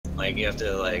Like you have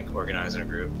to like organize in a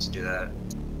group to do that.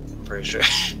 I'm pretty sure.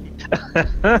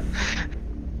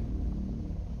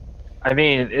 I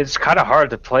mean, it's kind of hard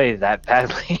to play that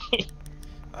badly.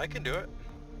 I can do it.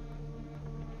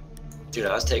 Dude,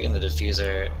 I was taking the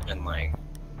diffuser and like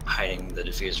hiding the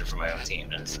diffuser from my own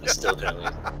team, and I still couldn't lose.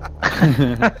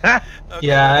 Okay.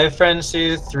 Yeah, I frenzy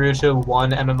you through to 1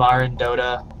 MMR in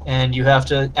Dota, and you have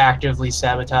to actively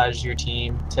sabotage your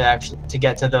team to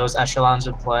get to those echelons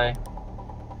of play.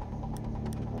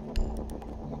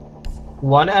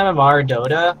 1 MMR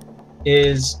Dota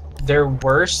they're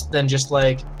worse than just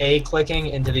like clicking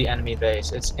into the enemy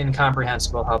base. It's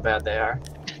incomprehensible how bad they are.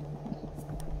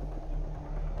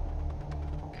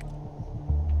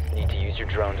 Need to use your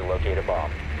drone to locate a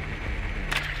bomb.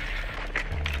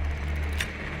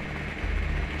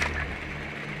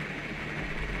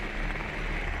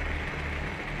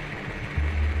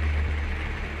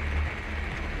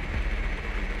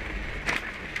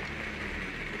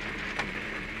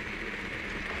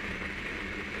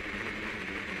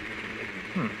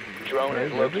 Drone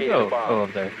has located a bomb. Oh,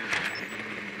 up there.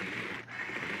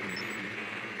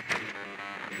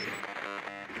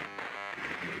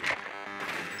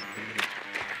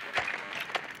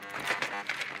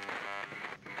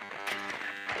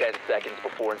 Seconds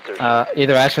before insertion.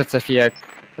 Either Asher, Sophia,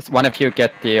 one of you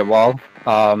get the wall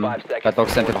 5 seconds that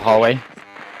looks into the hallway.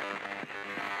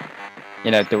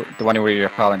 You know, the one where you're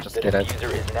calling, just The get it.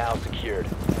 diffuser is now secured.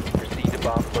 Proceed to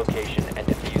bomb's location and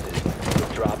defuse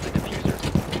it. Drop the diffuser.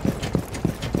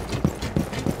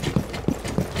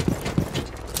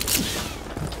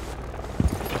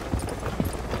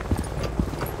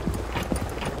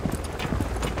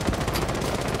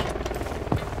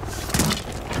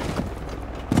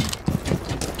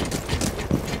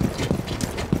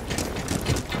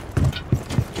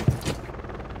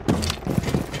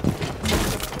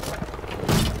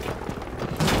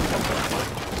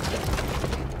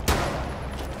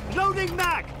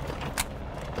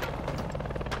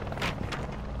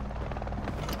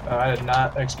 I did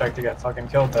not expect to get fucking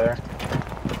killed there.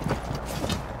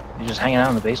 You just hanging out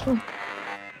in the basement?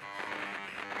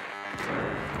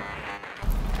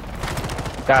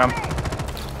 Got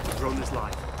him. Drone is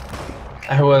live.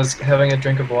 I was having a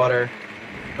drink of water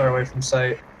far away from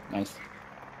sight. Nice.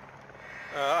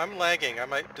 I'm lagging. I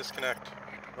might disconnect.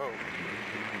 Oh.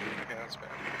 Okay, that's bad.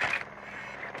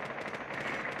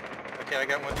 Okay, I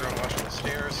got one drone watching the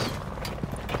stairs.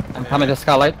 I'm coming to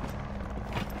Skylight.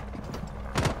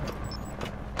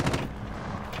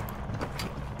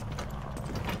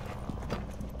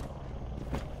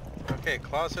 Okay,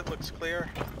 closet looks clear.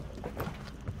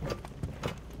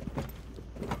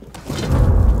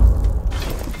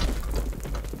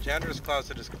 Jander's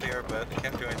closet is clear, but I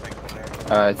can't do anything from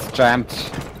there. It's jammed.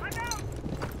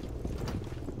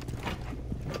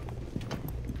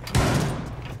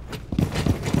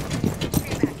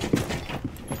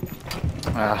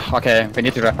 Okay, we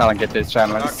need to repel and get these Knock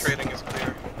jammers. trading is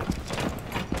clear.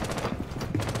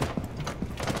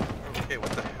 Okay,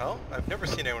 what the hell? I've never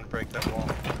seen anyone break that wall.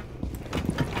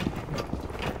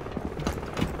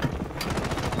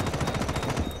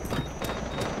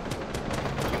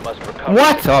 You must recover.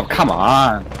 What? Oh, come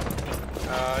on.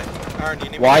 Aaron, you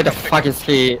need me Why to the come pick fuck up- is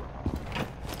he...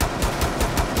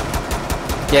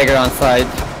 Jaeger on side?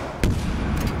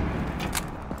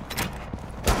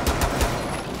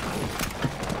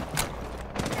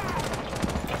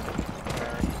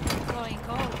 Going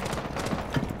cold.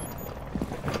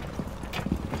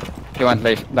 He went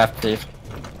left, leave.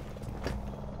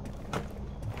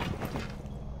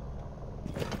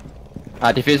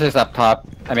 Diffuser's up top.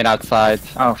 I mean outside.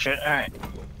 Oh shit, alright.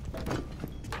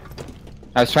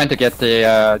 I was trying to get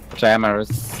the jammers.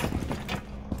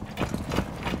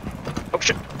 Oh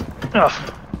shit.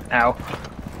 Oh, ow.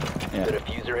 Yeah. The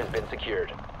diffuser has been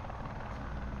secured.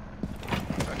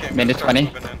 Okay, I'm Minute gonna start 20.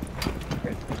 moving in.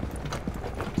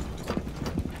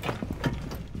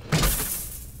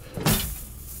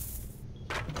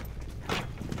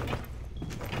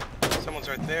 Someone's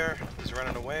right there. He's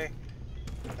running away.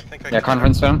 I think I Yeah, can...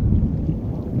 conference room.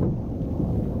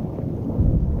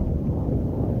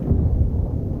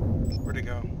 Where'd he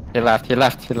go? He left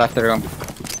the room.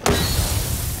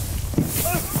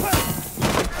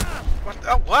 What?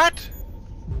 Oh, what?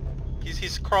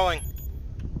 He's crawling.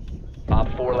 Op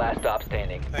 4 last stop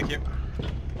standing. Thank you.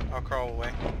 I'll crawl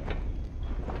away.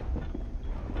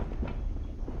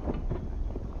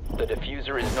 The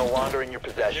diffuser is no longer in your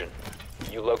possession.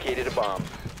 You located a bomb.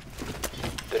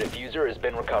 The diffuser has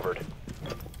been recovered.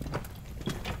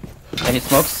 Any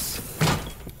smokes?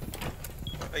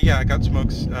 Yeah, I got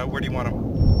smokes. Where do you want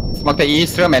them? Smoke the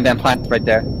east room and then plant right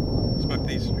there. Smoke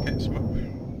these. Okay, smoke.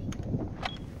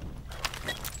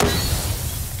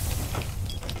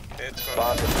 Grenades going.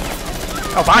 Bomb.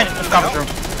 Oh, fine. It's coming through.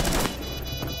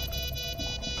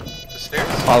 The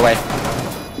stairs? All the way.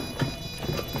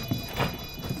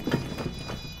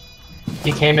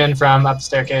 He came in from up the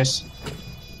staircase.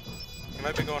 He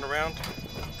might be going around.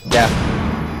 Yeah.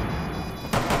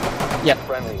 Yep.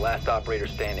 Friendly, last operator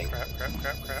standing. Crap.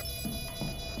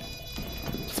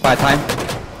 Spy time.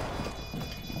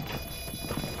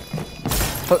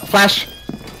 Flash.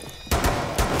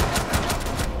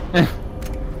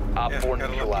 Op Yeah, 4 gotta let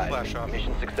the neutralized. flash off.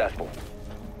 Mission successful.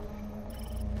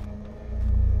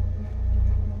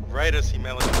 Right as he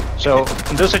melee. So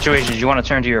in those situations, you want to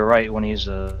turn to your right when he's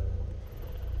Hello?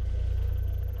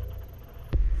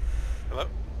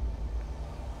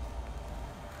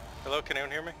 Hello, can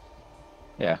anyone hear me?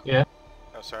 Yeah. Yeah.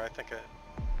 Oh, sorry, I think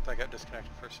I got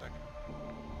disconnected for a second.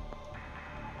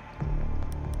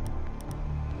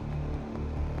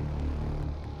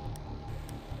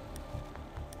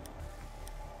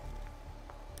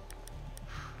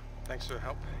 Thanks for the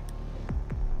help.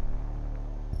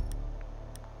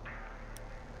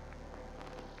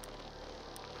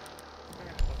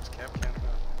 Let's cap Canada.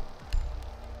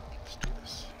 Let's do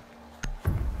this.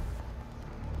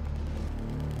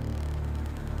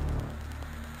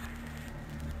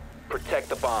 Protect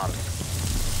the bombs.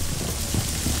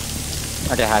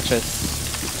 Okay,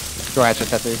 hatches. Go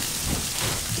hatches at least.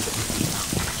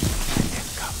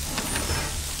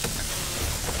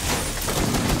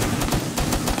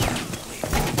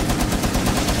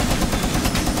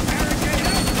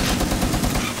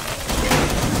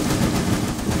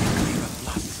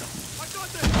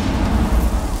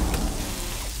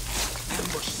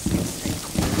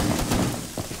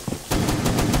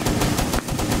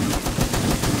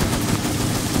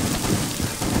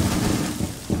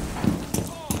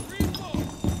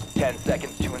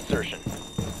 Seconds to insertion.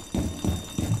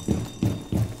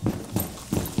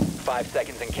 5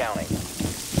 seconds and counting.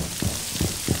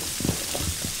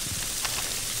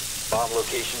 Bomb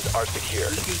locations are secure.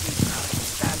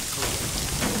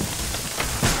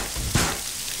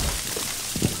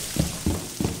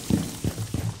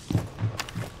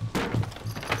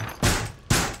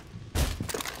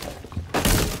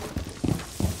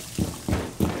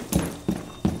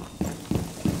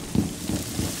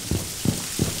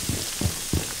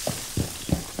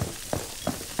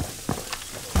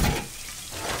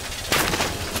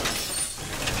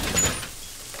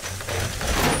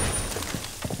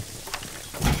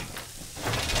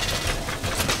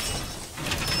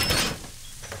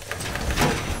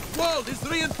 Wall is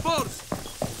reinforced.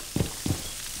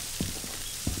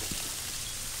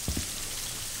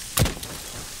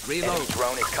 Enemy Reload.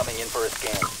 drone is coming in for a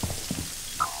scan.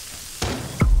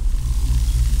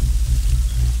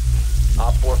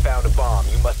 Op 4 found a bomb.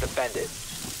 You must defend it.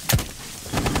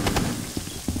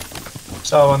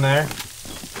 Saw one there.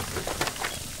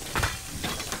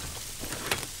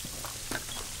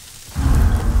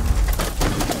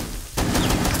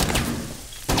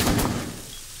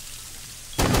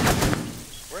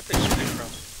 Where'd they shoot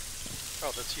from?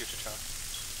 Oh, that's you, Chachon.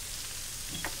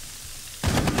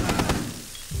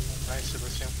 Nice,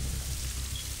 Elysium.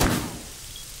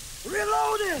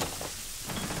 Reloading.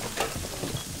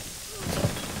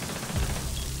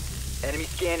 Enemy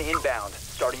scan inbound.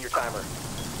 Starting your timer.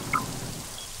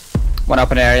 One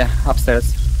open area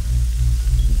upstairs.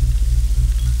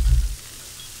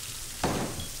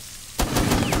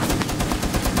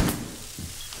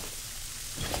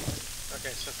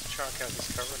 Okay, since the Chonk has us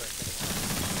covered, I think.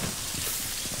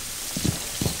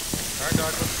 Alright,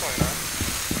 dog, what's going on?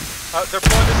 They're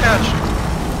blowing this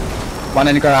hatch! One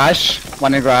in the garage.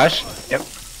 One in the garage. Yep.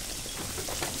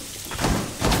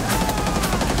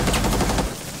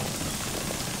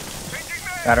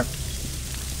 Got her.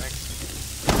 Thanks.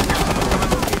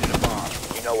 Located a bomb.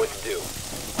 You know what to do.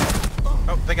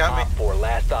 Oh, they got me. Op 4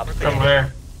 last op From standing.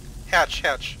 where? Hatch.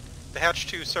 The hatch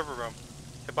 2 server room.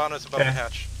 Hibana's above the Okay.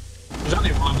 hatch. There's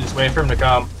only one. Just wait for him to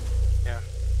come. Yeah.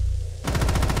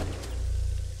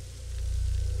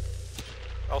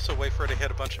 Also, wait for it to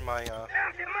hit a bunch of my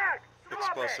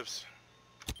explosives.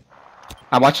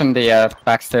 I'm watching the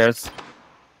back stairs.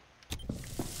 You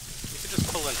can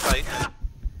just pull in tight.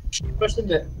 She pushed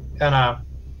into. Oh no.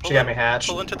 She got me hatched.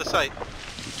 Pull into the site.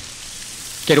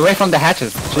 Get away from the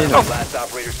hatches. Jesus. Last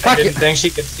operator I Fuck didn't you. think she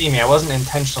could see me. I wasn't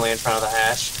intentionally in front of the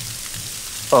hatch.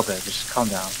 okay. Just calm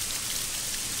down.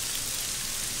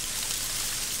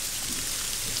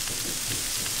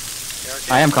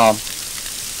 Yeah, I am calm.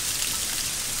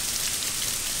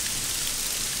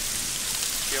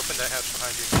 She opened that hatch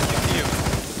behind you. To you.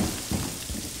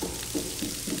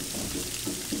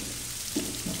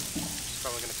 She's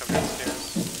probably gonna come downstairs.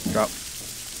 Drop.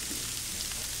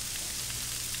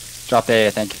 Dropped A, I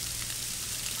think.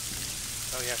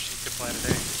 Oh yeah, she could plant it.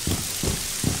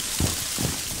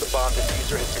 The bomb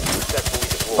diffuser has been successfully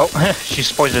deployed. Oh,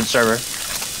 she's poisoned server.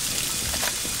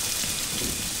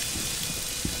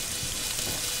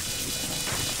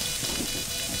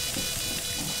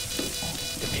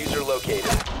 Diffuser located.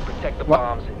 Protect the What?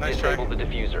 bombs and Nice disable try. the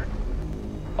diffuser.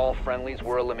 All friendlies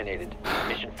were eliminated.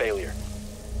 Mission failure.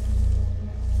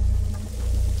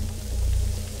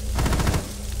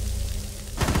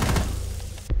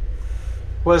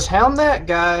 Was Helm that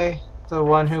guy, the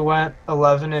one who went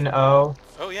 11 and 0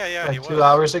 Oh yeah, yeah, he like was. 2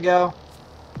 hours ago?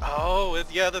 Oh,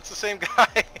 yeah, that's the same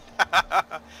guy.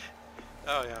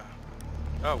 Oh yeah.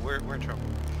 Oh, we're in trouble.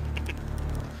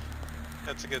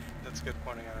 That's a good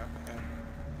pointing out. Yeah.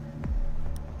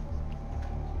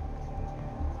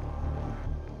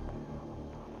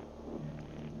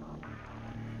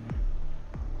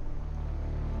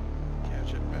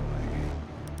 Gadget Bentley.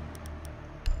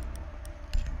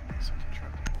 Second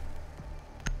truck.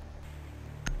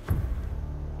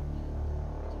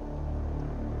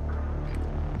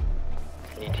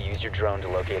 Need to use your drone to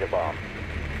locate a bomb.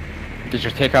 Did you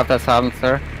take off that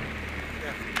silencer?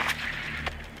 Yeah.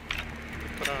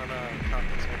 Put on a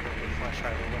compensator with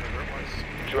flashlight or whatever it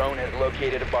was. Drone has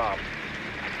located a bomb.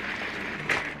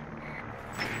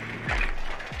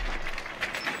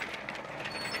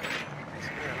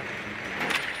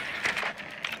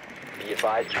 Be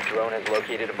advised your drone has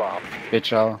located a bomb.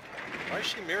 Bitch, I'll... Why is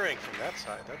she mirroring from that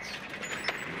side? That's...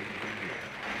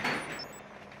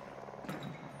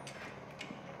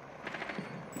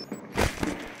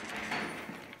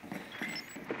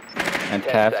 And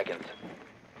 10 tap. seconds.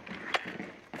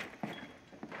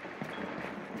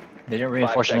 They didn't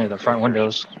reinforce any of the front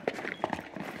windows.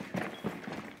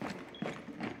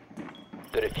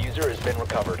 The diffuser has been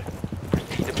recovered.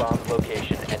 Proceed to bomb's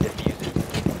location and defuse it.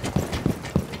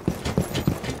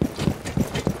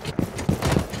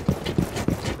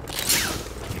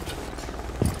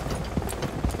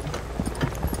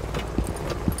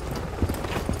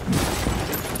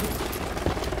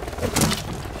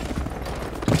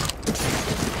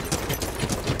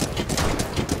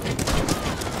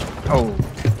 Oh.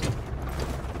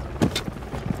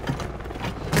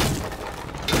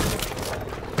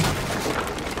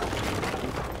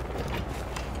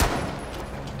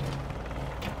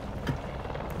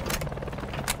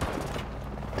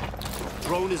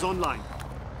 Drone is online.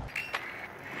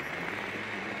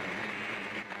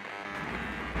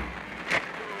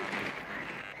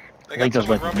 They Link got does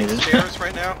someone what roaming the needed. stairs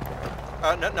right now.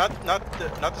 Not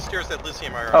the stairs that Lizzie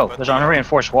and I are Oh, on, but there's on a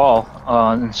reinforced wall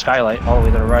on Skylight all the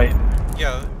way to the right.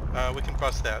 yeah, we can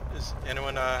bust that. Is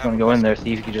anyone If have you want to go in there,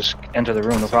 Thief, you can just enter the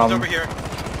room, no Someone's problem. over here.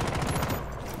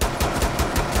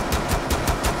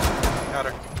 Got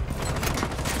her.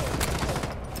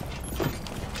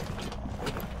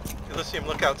 Elysium,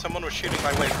 look out. Someone was shooting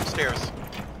my way from stairs.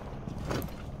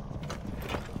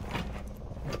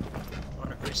 I want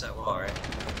to breach that wall, right?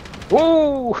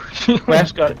 Whoa!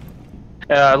 Last got it.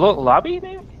 Lobby,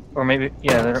 maybe? Or maybe,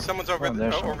 yeah, they're... Someone's over, oh,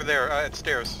 there's over there at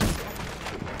stairs.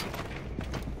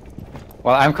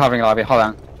 Well, I'm covering lobby. Hold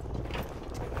on.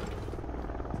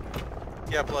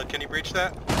 Yeah, Blood, can you breach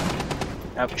that?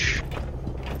 Ouch.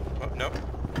 Oh, no.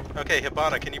 Okay,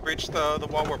 Hibana, can you breach the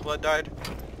wall where Blood died?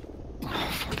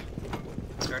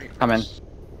 It's already Come in. breached.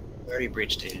 We already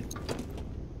breached it.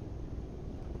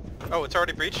 Oh, it's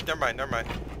already breached? Never mind, never mind.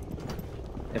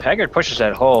 If Haggard pushes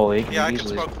that hole, he can Yeah, I can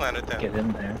easily smoke plant it then. get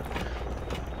in there.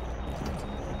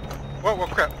 Whoa, whoa,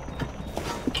 crap.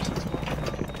 Is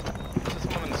there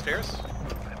someone on the stairs?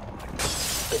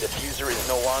 The diffuser is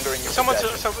no longer in your Someone's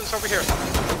possession. over here.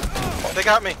 They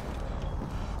got me.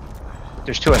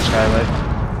 There's two at Skylight.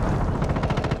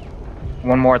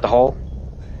 One more at the hole.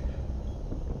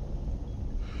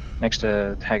 Next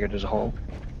to Haggard there's a hole.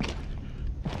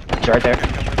 He's right there.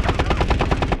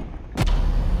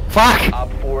 Fuck! Op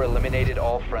 4 eliminated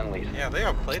all friendlies. Yeah, they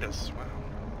outplayed us.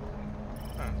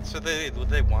 Wow. So would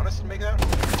they want us to make that?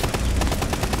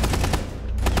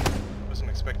 Wasn't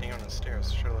expecting you on the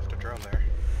stairs. Should have left a drone there.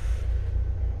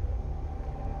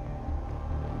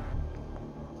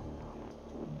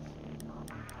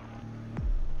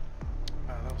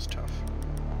 Wow, that was tough.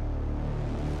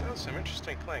 That was some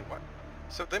interesting playing. What?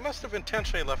 So they must have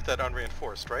intentionally left that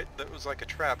unreinforced, right? That was like a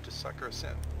trap to sucker us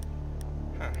in.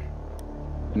 Huh.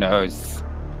 Who knows?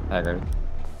 Haggard.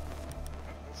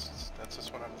 That's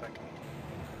just what I'm thinking.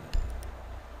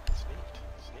 It's neat.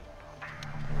 It's neat.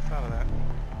 Never thought of that.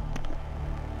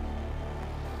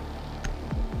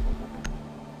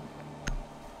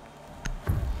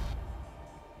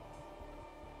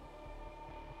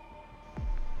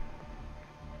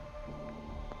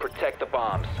 Protect the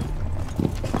bombs.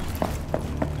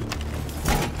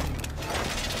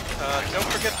 Don't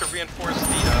forget to reinforce the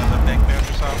bank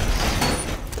manager's office.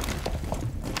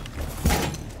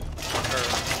 Or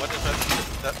what is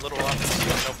that little office in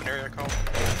an open area called?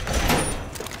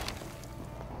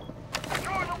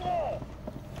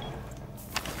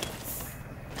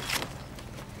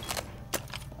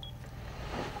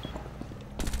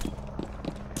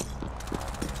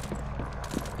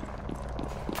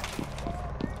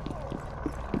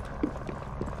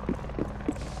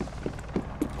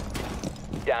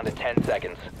 Down to 10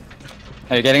 seconds.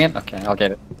 Are you getting it? Okay, I'll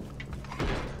get it.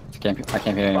 I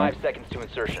can't hear anyone. 5 seconds to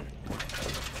insertion.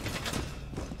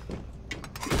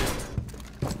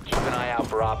 Keep an eye out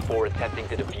for Op 4 attempting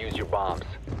to defuse your bombs.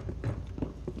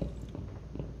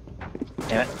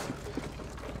 Damn it.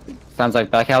 Sounds like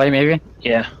back alley, maybe?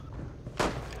 Yeah.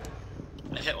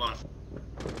 I hit one.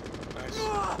 Nice.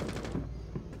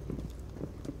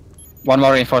 One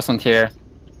more reinforcement here.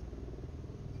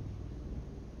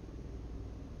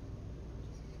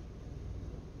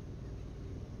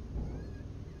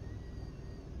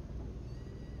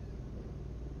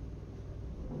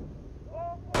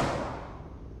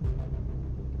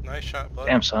 Nice shot, bud.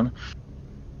 Damn, son.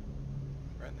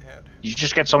 Right in the head. Did you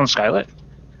just get someone skylit?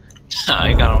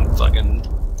 I got him fucking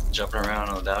jumping around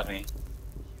on the balcony.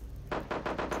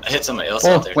 I hit somebody else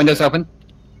Oh, out there. windows too. open.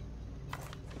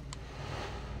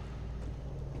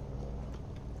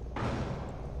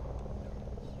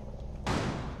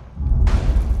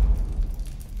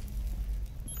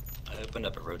 I opened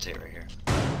up a rotate right here.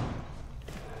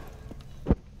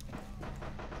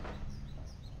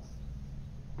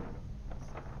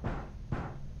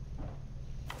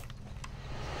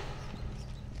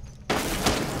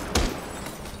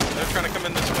 They're trying to come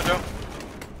in this window.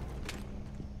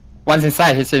 One's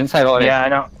inside, he's inside already. Yeah, I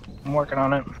know. I'm working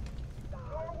on it.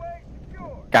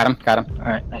 Got him.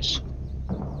 Alright, nice.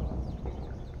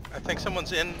 I think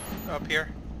someone's in up here.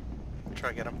 Try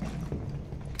to get him.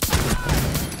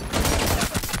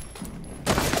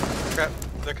 Crap,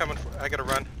 they're coming for, I gotta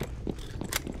run.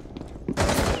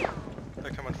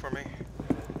 They're coming for me.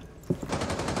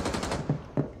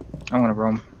 I'm gonna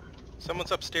roam.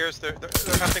 Someone's upstairs, they're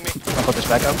hunting me. I'll put this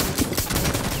back up.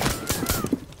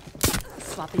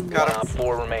 Swapping Got him. Op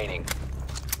 4 remaining.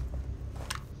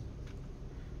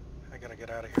 I gotta get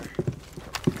out of here.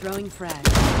 throwing frag.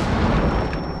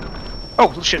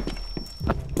 Oh, shit.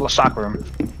 Little stock room.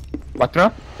 What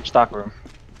bro? Stock room.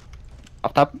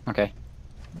 Up top? Okay.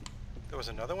 There was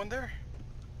another one there?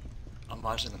 I'm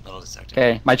watching the metal detector.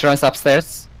 Okay, my drone's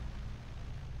upstairs.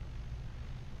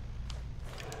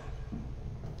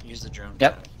 Use the drone.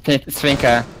 Yep.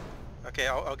 Svinka. Okay,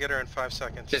 I'll get her in 5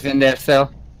 seconds. She's in there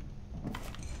still.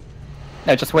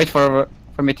 Yeah, just wait for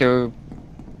me to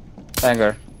bang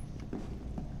her.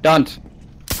 Don't!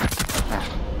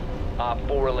 Op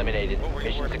 4 eliminated. What were you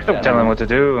Mission working on? Don't tell him what to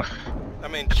do. I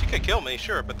mean, she could kill me,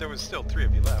 sure, but there was still 3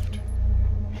 of you left.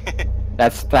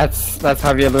 That's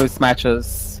how you lose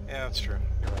matches. Yeah, that's true.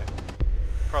 You're right.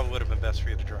 Probably would have been best for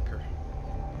you to drunk her.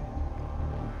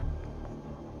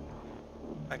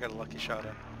 I got a lucky shot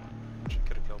in. She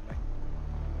could have killed me.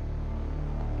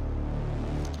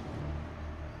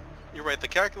 You're right, the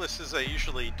calculus is I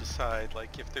usually decide,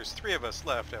 like, if there's 3 of us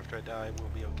left after I die, we'll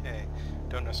be okay.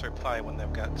 Don't necessarily apply when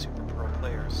they've got super pro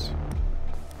players.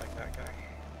 Like that guy.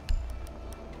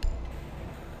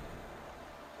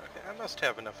 Okay, I must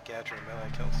have enough gadget and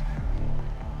melee kills.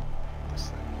 This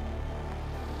thing.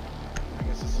 I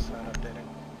guess this is not updating.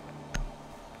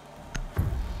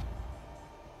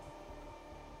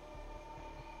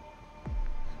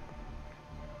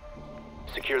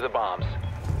 Secure the bombs.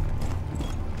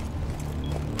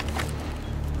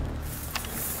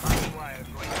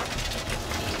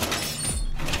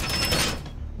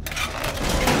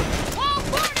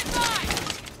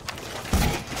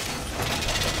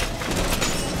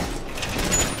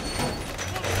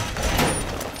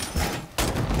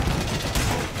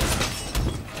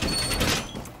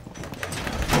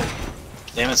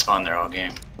 They haven't spawned there all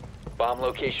game. Bomb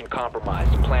location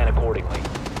compromised. Plan accordingly.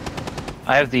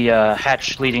 I have the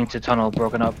hatch leading to tunnel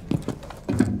broken up.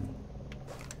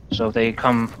 So if they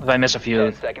come, if I miss a few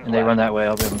 10 seconds and they left. run that way,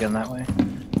 I'll be able to get them that way.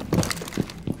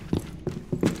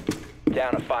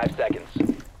 Down to 5 seconds.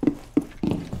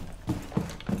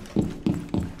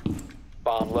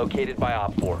 Bomb located by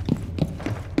Op 4.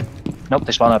 Nope,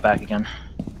 they spawn out back again.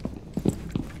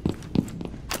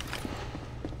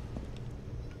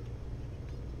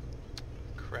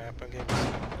 Crap, I'm getting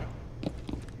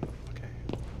okay.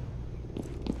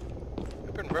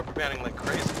 I've been rubber banding like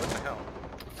crazy, what the hell?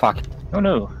 Fuck. Oh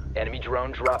no. Enemy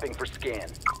drone dropping for scan.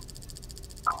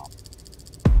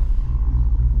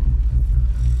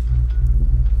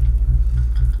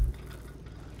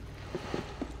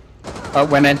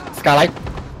 One in skylight.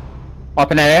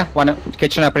 Open area. One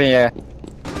kitchen open area.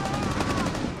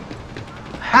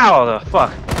 How the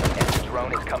fuck? Enemy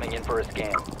drone is coming in for a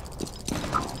scan.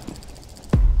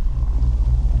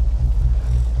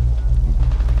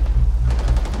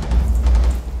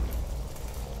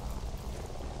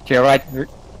 To your right. They're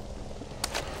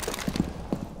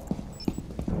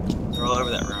all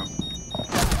over that room.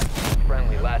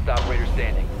 Friendly, last operator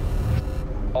standing.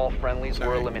 All friendlies were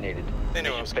Sorry. eliminated. They knew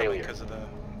I Mission was coming failure. because of the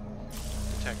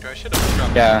detector. I should have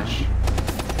dropped Yeah. the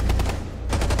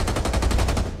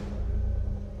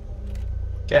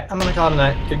Okay, I'm gonna call it a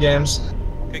night. Good games.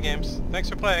 Good games. Thanks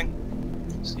for playing.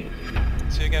 See you.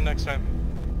 See you again next time.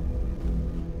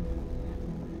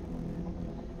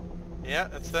 Yeah,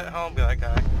 that's that home guy.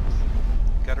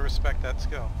 Gotta respect that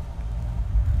skill.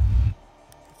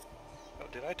 Oh,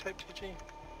 did I type TG?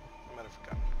 I might have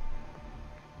forgotten.